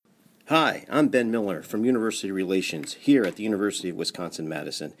Hi, I'm Ben Miller from University Relations here at the University of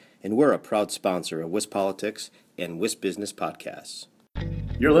Wisconsin-Madison, and we're a proud sponsor of WisPolitics and WisBusiness podcasts.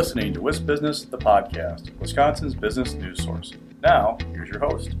 You're listening to WisBusiness, the podcast, Wisconsin's business news source. Now, here's your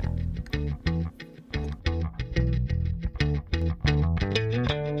host.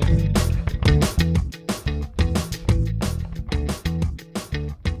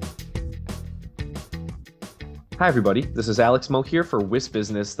 Hi, everybody. This is Alex Moe here for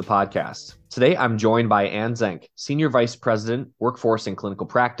WisBusiness, the podcast. Today, I'm joined by Ann Zenk, Senior Vice President, Workforce and Clinical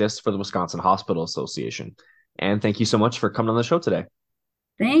Practice for the Wisconsin Hospital Association. And thank you so much for coming on the show today.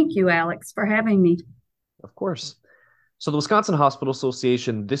 Thank you, Alex, for having me. Of course. So the Wisconsin Hospital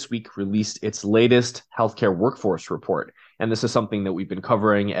Association this week released its latest healthcare workforce report. And this is something that we've been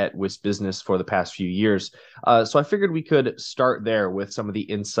covering at WisBusiness for the past few years. So I figured we could start there with some of the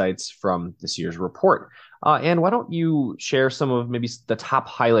insights from this year's report. And why don't you share some of maybe the top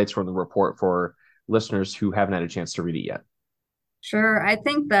highlights from the report for listeners who haven't had a chance to read it yet? Sure. I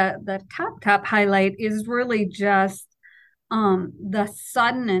think the top highlight is really just the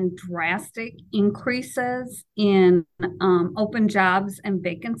sudden and drastic increases in open jobs and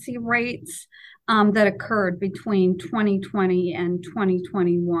vacancy rates that occurred between 2020 and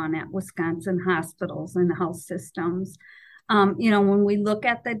 2021 at Wisconsin hospitals and health systems. When we look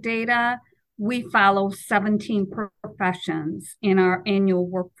at the data, we follow 17 professions in our annual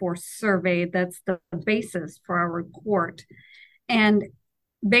workforce survey. That's the basis for our report. And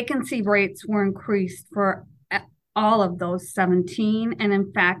vacancy rates were increased for all of those 17. And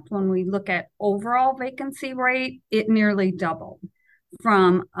in fact, when we look at overall vacancy rate, it nearly doubled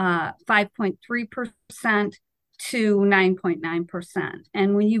from 5.3% to 9.9%.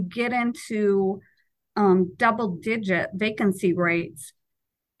 And when you get into double-digit vacancy rates,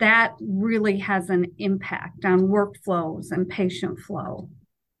 that really has an impact on workflows and patient flow.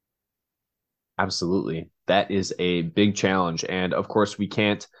 Absolutely. That is a big challenge. And of course, we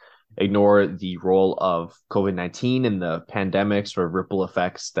can't ignore the role of COVID-19 and the pandemic sort of ripple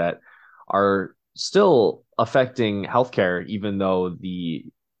effects that are still affecting healthcare, even though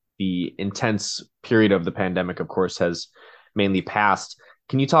the intense period of the pandemic, of course, has mainly passed.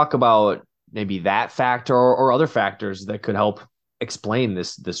 Can you talk about maybe that factor or other factors that could help explain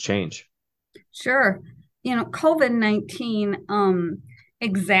this change? Sure. COVID-19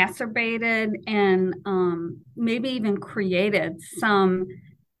 exacerbated and maybe even created some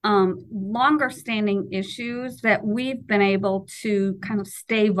longer standing issues that we've been able to kind of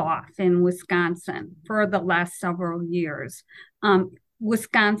stave off in Wisconsin for the last several years.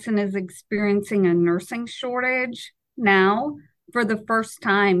 Wisconsin is experiencing a nursing shortage now for the first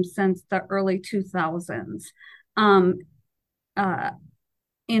time since the early 2000s.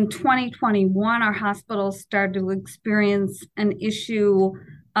 In 2021, our hospitals started to experience an ip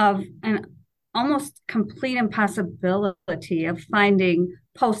of an almost complete impossibility of finding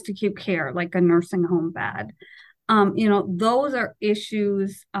post-acute care, like a nursing home bed. Those are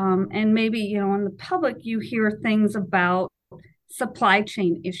issues. And maybe, in the public, you hear things about supply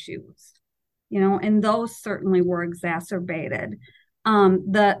chain issues, and those certainly were exacerbated.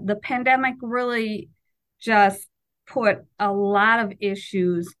 The pandemic really just put a lot of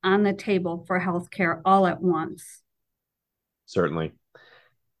issues on the table for healthcare all at once. Certainly.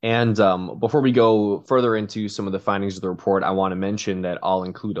 And before we go further into some of the findings of the report, I want to mention that I'll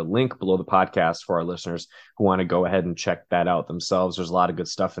include a link below the podcast for our listeners who want to go ahead and check that out themselves. There's a lot of good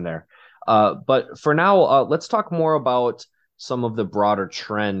stuff in there. But for now, let's talk more about some of the broader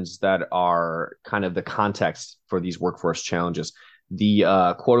trends that are kind of the context for these workforce challenges.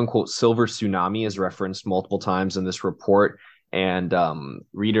 The quote unquote silver tsunami is referenced multiple times in this report, and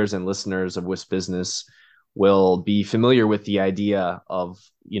readers and listeners of WisBusiness will be familiar with the idea of,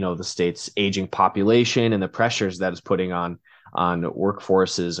 the state's aging population and the pressures that is putting on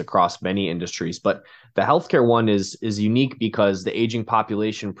workforces across many industries. But the healthcare one is unique because the aging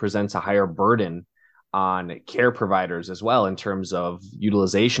population presents a higher burden on care providers as well in terms of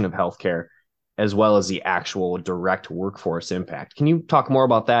utilization of healthcare, as well as the actual direct workforce impact. Can you talk more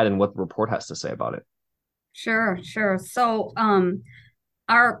about that and what the report has to say about it? Sure. So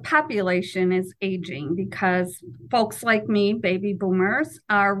our population is aging because folks like me, baby boomers,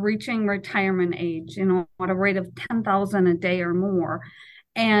 are reaching retirement age, at a rate of 10,000 a day or more.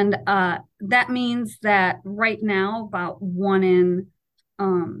 And that means that right now, about 1 in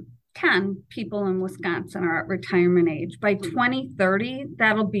 10 people in Wisconsin are at retirement age. By 2030,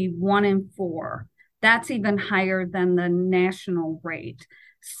 that'll be 1 in 4. That's even higher than the national rate.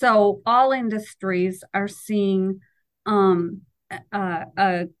 So all industries are seeing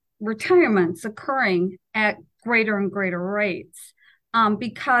retirements occurring at greater and greater rates.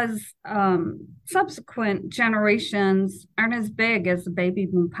 because subsequent generations aren't as big as the baby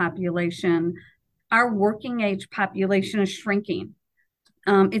boom population. Our working age population is shrinking.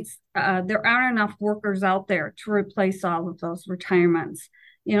 There aren't enough workers out there to replace all of those retirements.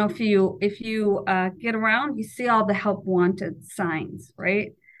 If you get around, you see all the help wanted signs,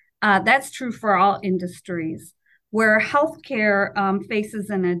 right? That's true for all industries. Where healthcare faces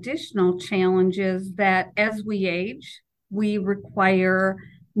an additional challenge is that as we age, we require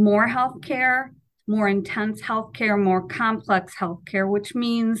more healthcare, more intense healthcare, more complex healthcare, which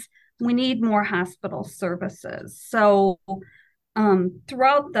means we need more hospital services. So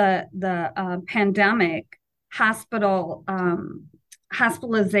throughout the pandemic,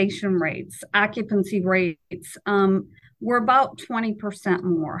 hospitalization rates, occupancy rates were about 20%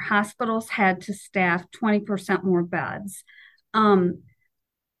 more. Hospitals had to staff 20% more beds.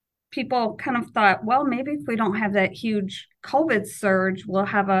 People kind of thought, well, maybe if we don't have that huge COVID surge, we'll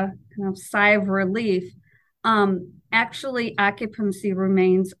have a kind of sigh of relief. Actually, occupancy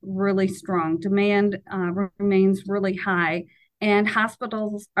remains really strong. Demand remains really high, and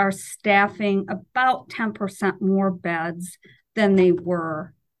hospitals are staffing about 10% more beds than they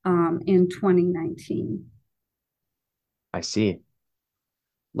were in 2019. I see.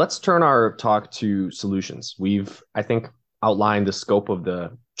 Let's turn our talk to solutions. We've, I think, outlined the scope of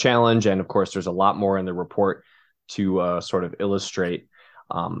the challenge, and of course, there's a lot more in the report to sort of illustrate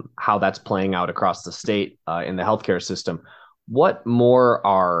how that's playing out across the state in the healthcare system. What more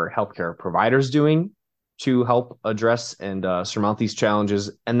are healthcare providers doing to help address and surmount these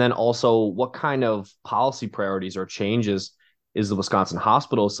challenges? And then also, what kind of policy priorities or changes is the Wisconsin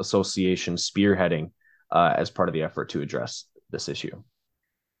Hospitals Association spearheading as part of the effort to address this issue?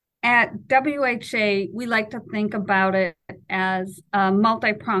 At WHA, we like to think about it as a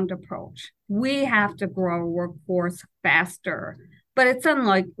multi-pronged approach. We have to grow our workforce faster, but it's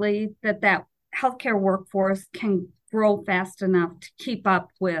unlikely that healthcare workforce can grow fast enough to keep up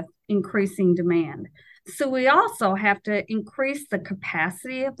with increasing demand. So we also have to increase the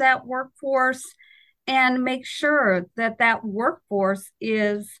capacity of that workforce and make sure that workforce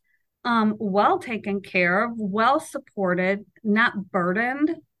is well taken care of, well supported, not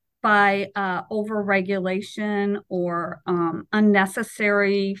burdened by overregulation or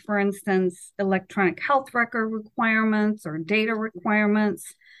unnecessary, for instance, electronic health record requirements or data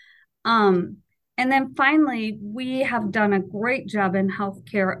requirements. And then finally, we have done a great job in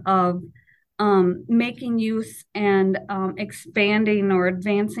healthcare of making use and expanding or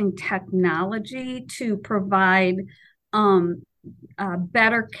advancing technology to provide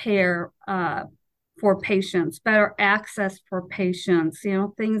better care for patients, better access for patients.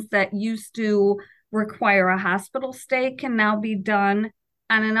 Things that used to require a hospital stay can now be done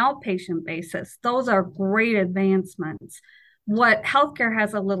on an outpatient basis. Those are great advancements. What healthcare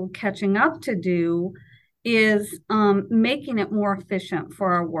has a little catching up to do is making it more efficient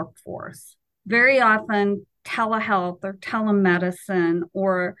for our workforce. Very often, telehealth or telemedicine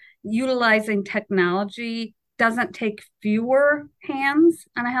or utilizing technology doesn't take fewer hands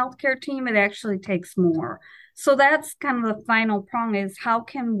on a healthcare team, it actually takes more. So that's kind of the final prong, is how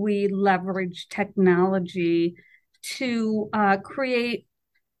can we leverage technology to create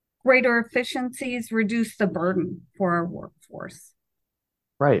greater efficiencies, reduce the burden for our workforce.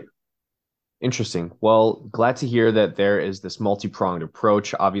 Right. Interesting. Well, glad to hear that there is this multi-pronged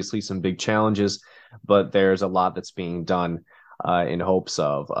approach. Obviously, some big challenges, but there's a lot that's being done in hopes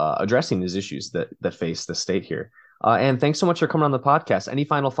of addressing these issues that face the state here. And thanks so much for coming on the podcast. Any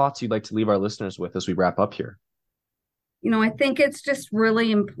final thoughts you'd like to leave our listeners with as we wrap up here? I think it's just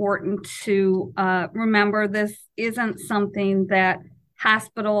really important to remember this isn't something that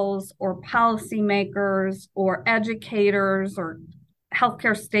hospitals or policymakers or educators or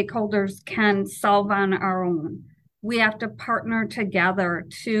healthcare stakeholders can solve on our own. We have to partner together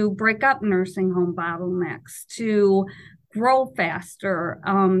to break up nursing home bottlenecks, to grow faster,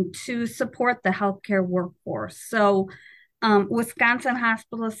 to support the healthcare workforce. So Wisconsin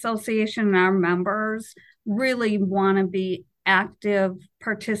Hospital Association and our members really want to be active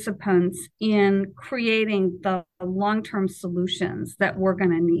participants in creating the long-term solutions that we're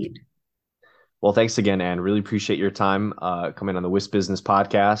going to need. Well, thanks again, Ann. Really appreciate your time coming on the WisBusiness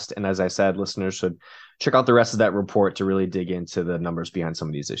podcast. And as I said, listeners should check out the rest of that report to really dig into the numbers behind some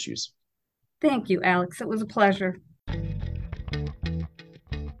of these issues. Thank you, Alex. It was a pleasure.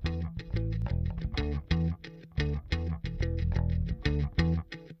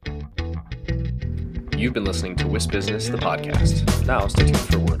 You've been listening to WisBusiness, the podcast. Now stay tuned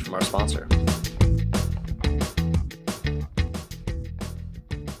for a word from our sponsor.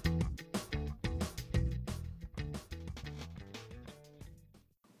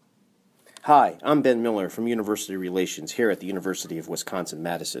 Hi, I'm Ben Miller from University Relations here at the University of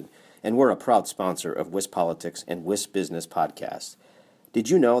Wisconsin-Madison, and we're a proud sponsor of WisPolitics and WisBusiness podcasts. Did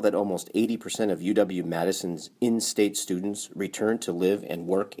you know that almost 80% of UW-Madison's in-state students return to live and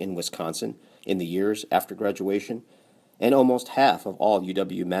work in Wisconsin in the years after graduation? And almost half of all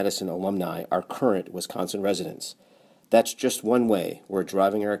UW-Madison alumni are current Wisconsin residents. That's just one way we're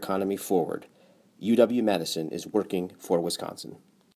driving our economy forward. UW-Madison is working for Wisconsin.